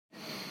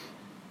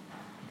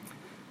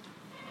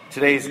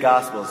Today's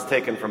gospel is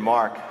taken from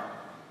Mark.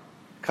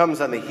 It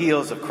comes on the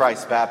heels of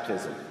Christ's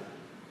baptism.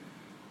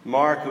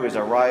 Mark, who is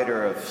a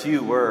writer of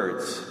few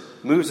words,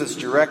 moves us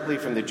directly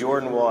from the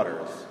Jordan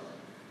waters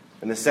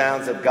and the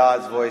sounds of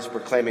God's voice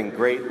proclaiming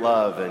great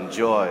love and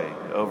joy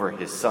over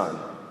his Son,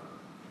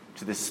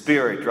 to the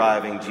Spirit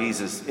driving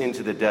Jesus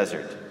into the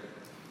desert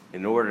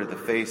in order to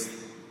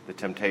face the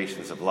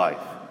temptations of life.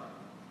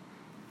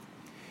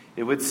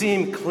 It would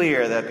seem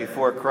clear that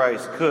before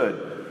Christ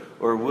could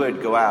or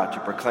would go out to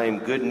proclaim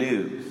good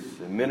news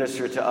and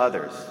minister to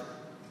others,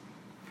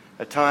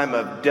 a time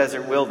of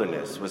desert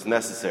wilderness was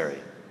necessary,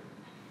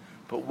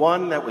 but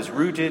one that was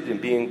rooted in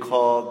being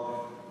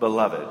called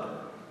beloved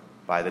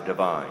by the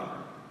divine,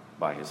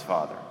 by his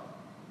Father.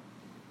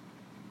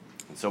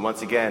 And so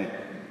once again,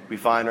 we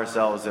find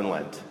ourselves in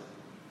Lent,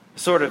 a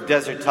sort of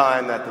desert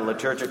time that the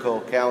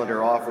liturgical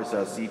calendar offers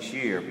us each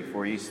year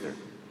before Easter.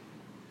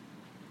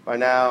 By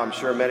now, I'm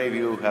sure many of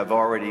you have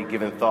already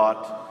given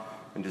thought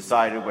and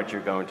decided what you're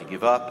going to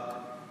give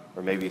up,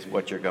 or maybe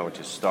what you're going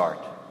to start.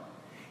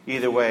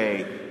 Either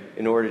way,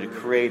 in order to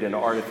create an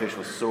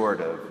artificial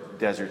sort of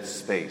desert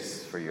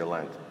space for your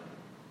Lent.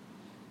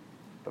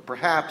 But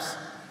perhaps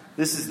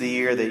this is the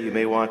year that you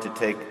may want to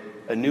take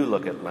a new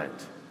look at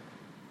Lent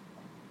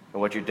and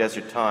what your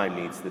desert time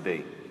needs to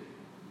be.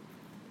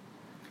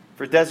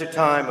 For desert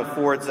time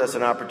affords us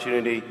an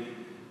opportunity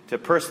to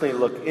personally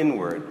look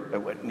inward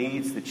at what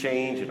needs to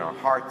change in our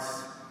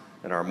hearts,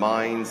 in our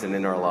minds, and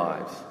in our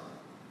lives.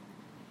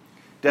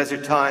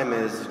 Desert time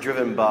is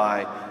driven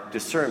by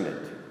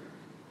discernment.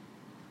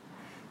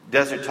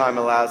 Desert time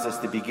allows us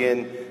to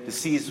begin to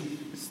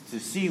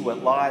see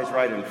what lies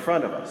right in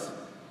front of us,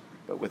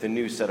 but with a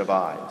new set of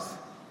eyes.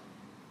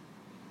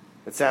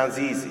 It sounds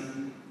easy,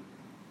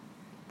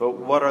 but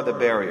what are the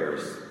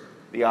barriers,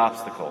 the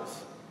obstacles,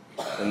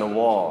 and the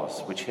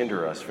walls which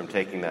hinder us from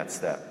taking that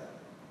step?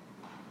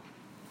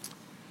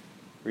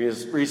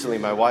 Recently,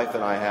 my wife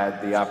and I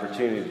had the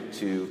opportunity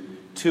to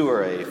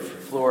tour a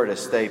Florida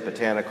State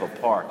Botanical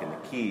Park in the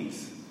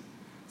Keys.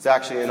 It's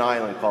actually an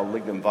island called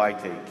Lignum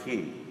Vitae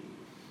Key,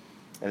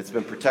 and it's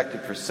been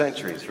protected for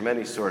centuries from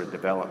any sort of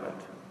development.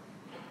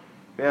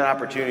 We had an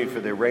opportunity for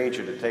the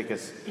ranger to take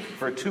us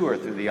for a tour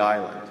through the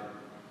island.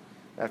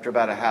 After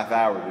about a half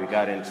hour, we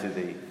got into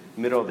the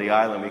middle of the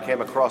island. We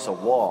came across a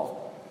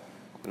wall,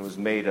 and it was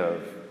made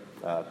of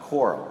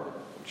coral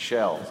and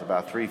shells,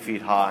 about 3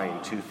 feet high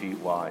and 2 feet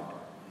wide.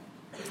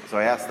 So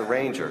I asked the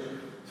ranger,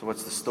 so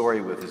what's the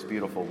story with this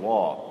beautiful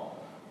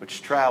wall,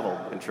 which traveled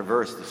and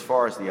traversed as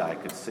far as the eye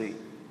could see?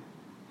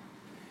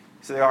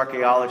 So the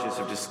archaeologists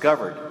have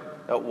discovered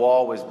that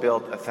wall was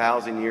built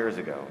 1,000 years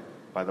ago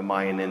by the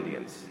Mayan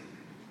Indians.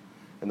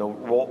 And the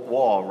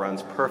wall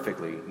runs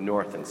perfectly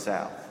north and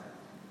south.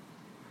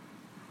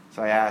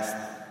 So I asked,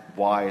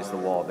 why is the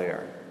wall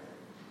there?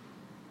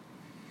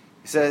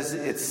 He says,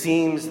 it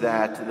seems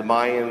that the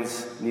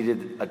Mayans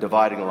needed a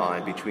dividing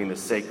line between the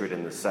sacred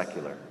and the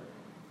secular.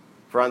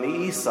 For on the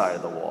east side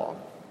of the wall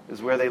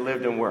is where they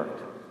lived and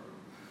worked.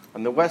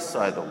 On the west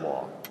side of the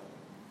wall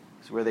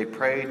is where they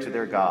prayed to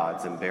their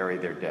gods and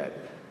buried their dead.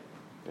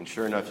 And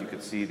sure enough, you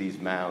could see these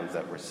mounds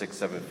that were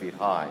 6-7 feet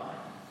high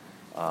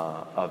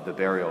of the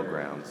burial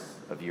grounds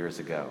of years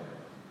ago.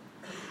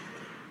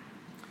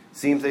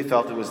 Seems they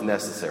felt it was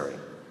necessary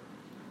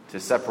to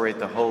separate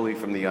the holy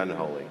from the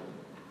unholy,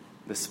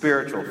 the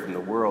spiritual from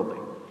the worldly,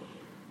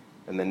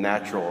 and the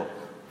natural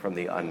from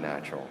the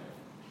unnatural.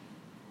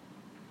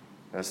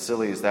 As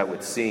silly as that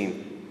would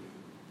seem,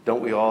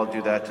 don't we all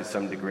do that to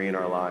some degree in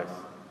our lives?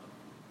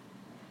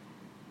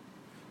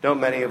 Don't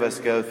many of us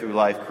go through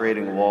life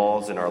creating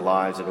walls in our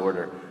lives in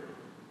order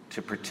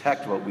to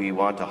protect what we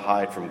want to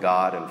hide from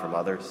God and from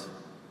others?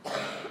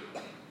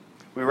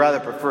 We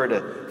rather prefer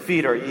to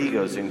feed our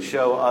egos and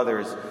show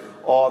others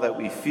all that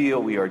we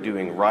feel we are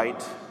doing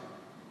right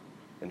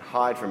and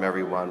hide from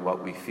everyone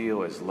what we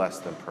feel is less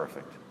than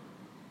perfect.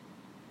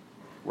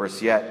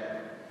 Worse yet,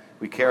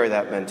 we carry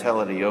that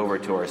mentality over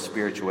to our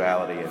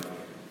spirituality and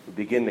we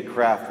begin to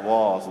craft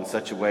walls in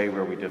such a way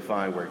where we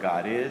define where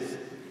God is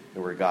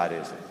and where God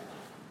isn't.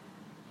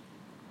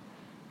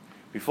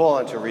 We fall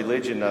into a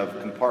religion of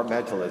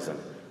compartmentalism.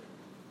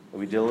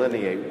 We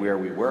delineate where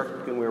we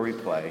work and where we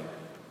play,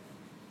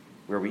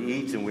 where we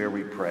eat and where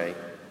we pray,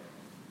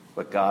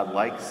 what God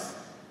likes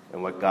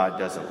and what God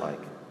doesn't like.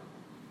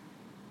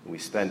 And we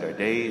spend our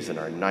days and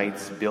our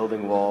nights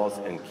building walls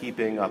and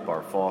keeping up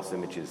our false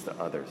images to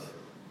others.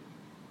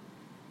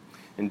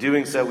 In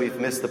doing so, we've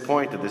missed the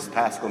point of this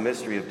Paschal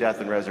mystery of death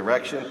and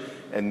resurrection,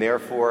 and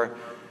therefore,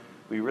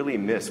 we really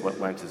miss what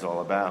Lent is all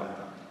about.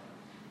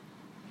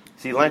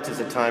 See, Lent is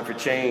a time for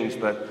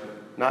change,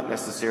 but not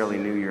necessarily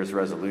New Year's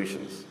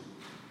resolutions.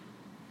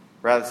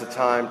 Rather, it's a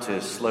time to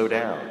slow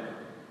down,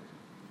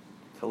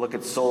 to look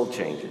at soul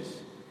changes,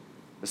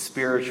 the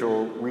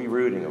spiritual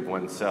rerouting of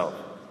oneself.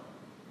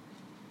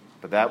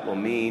 But that will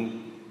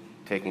mean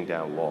taking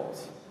down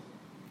walls,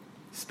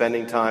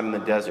 spending time in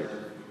the desert,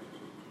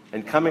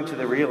 and coming to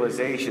the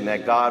realization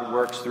that God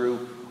works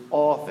through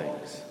all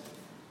things,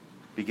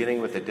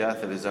 beginning with the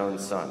death of his own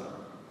Son.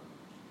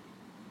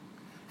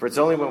 For it's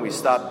only when we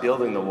stop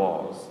building the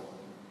walls,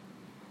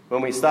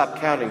 when we stop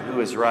counting who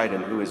is right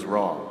and who is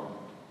wrong,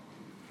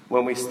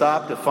 when we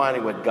stop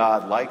defining what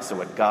God likes and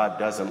what God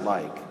doesn't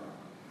like,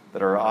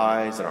 that our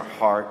eyes and our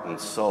heart and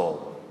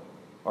soul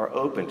are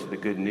open to the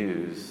good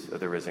news of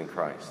the risen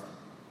Christ.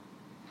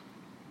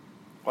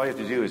 All you have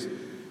to do is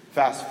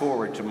fast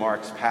forward to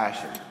Mark's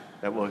passion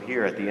that we'll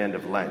hear at the end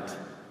of Lent.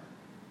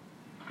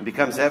 It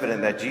becomes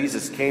evident that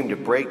Jesus came to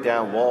break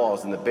down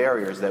walls and the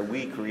barriers that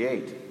we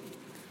create.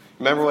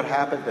 Remember what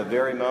happened the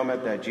very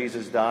moment that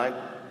Jesus died?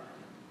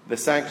 The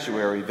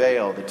sanctuary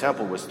veil, the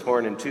temple, was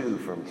torn in two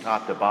from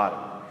top to bottom.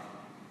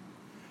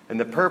 And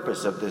the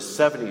purpose of this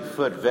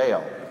 70-foot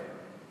veil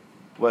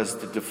was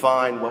to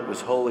define what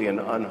was holy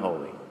and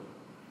unholy.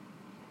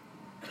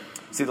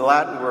 See, the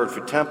Latin word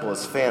for temple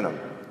is phantom,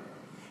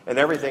 and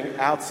everything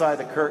outside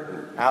the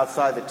curtain,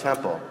 outside the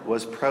temple,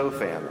 was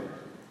profanum,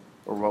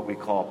 or what we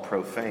call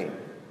profane.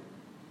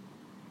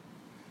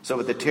 So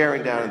with the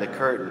tearing down of the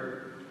curtain,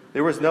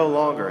 there was no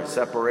longer a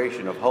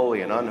separation of holy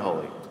and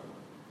unholy.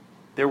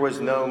 There was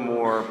no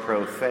more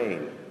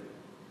profane.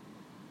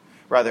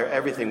 Rather,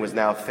 everything was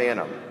now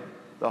phantom,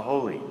 the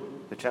holy,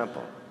 the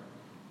temple.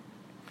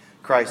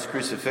 Christ's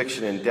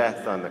crucifixion and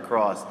death on the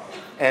cross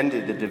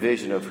ended the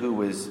division of who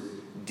was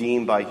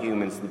deemed by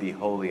humans to be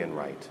holy and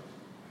right,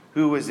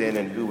 who was in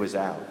and who was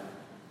out.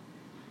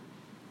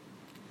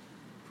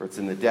 For it's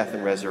in the death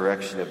and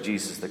resurrection of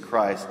Jesus the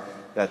Christ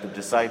that the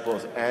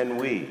disciples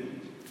and we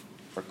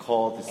are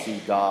called to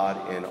see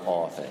God in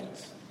all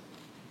things.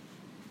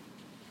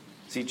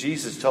 See,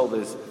 Jesus,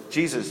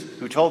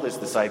 who told his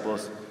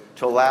disciples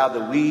to allow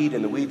the weed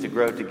and the wheat to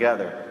grow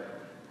together,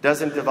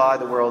 doesn't divide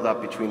the world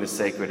up between the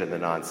sacred and the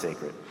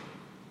non-sacred.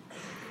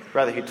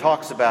 Rather, he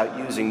talks about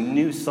using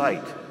new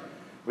sight,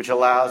 which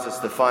allows us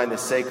to find the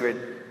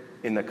sacred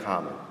in the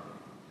common.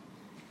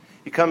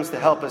 He comes to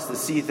help us to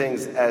see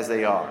things as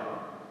they are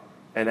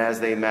and as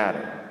they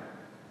matter,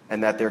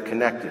 and that they're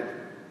connected,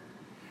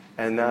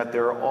 and that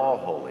they're all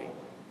holy.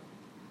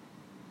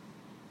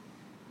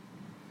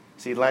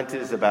 See, Lent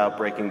is about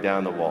breaking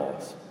down the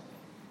walls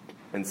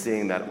and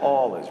seeing that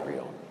all is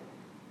real.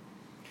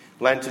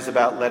 Lent is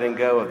about letting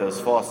go of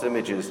those false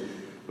images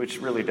which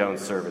really don't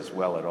serve us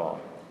well at all.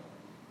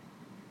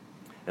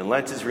 And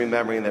Lent is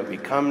remembering that we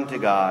come to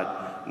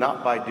God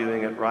not by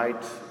doing it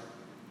right,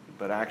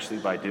 but actually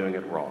by doing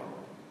it wrong.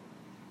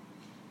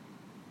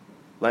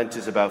 Lent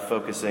is about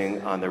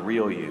focusing on the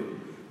real you,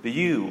 the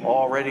you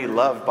already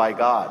loved by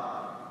God,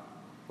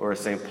 or as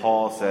St.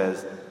 Paul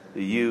says,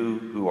 the you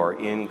who are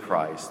in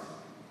Christ,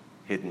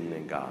 hidden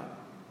in God.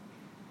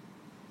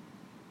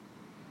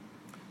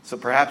 So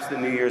perhaps the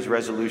New Year's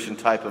resolution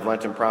type of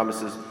Lenten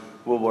promises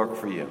will work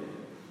for you.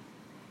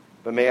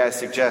 But may I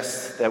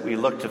suggest that we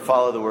look to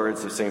follow the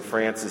words of St.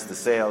 Francis de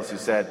Sales, who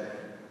said,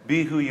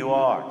 "Be who you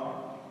are,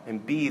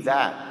 and be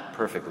that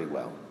perfectly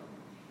well."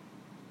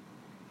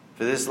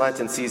 For this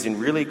Lenten season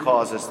really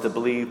calls us to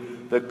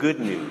believe the good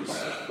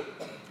news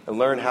and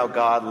learn how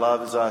God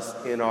loves us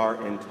in our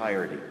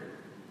entirety.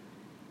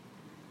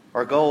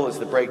 Our goal is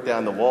to break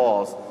down the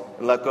walls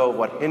and let go of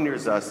what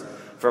hinders us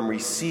from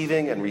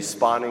receiving and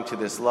responding to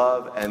this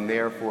love, and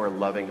therefore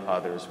loving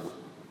others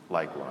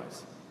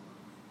likewise.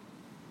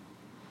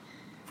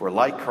 For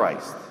like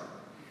Christ,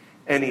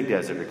 any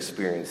desert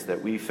experience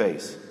that we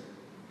face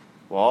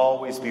will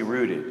always be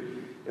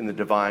rooted in the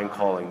divine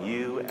calling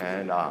you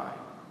and I,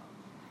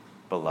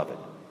 beloved.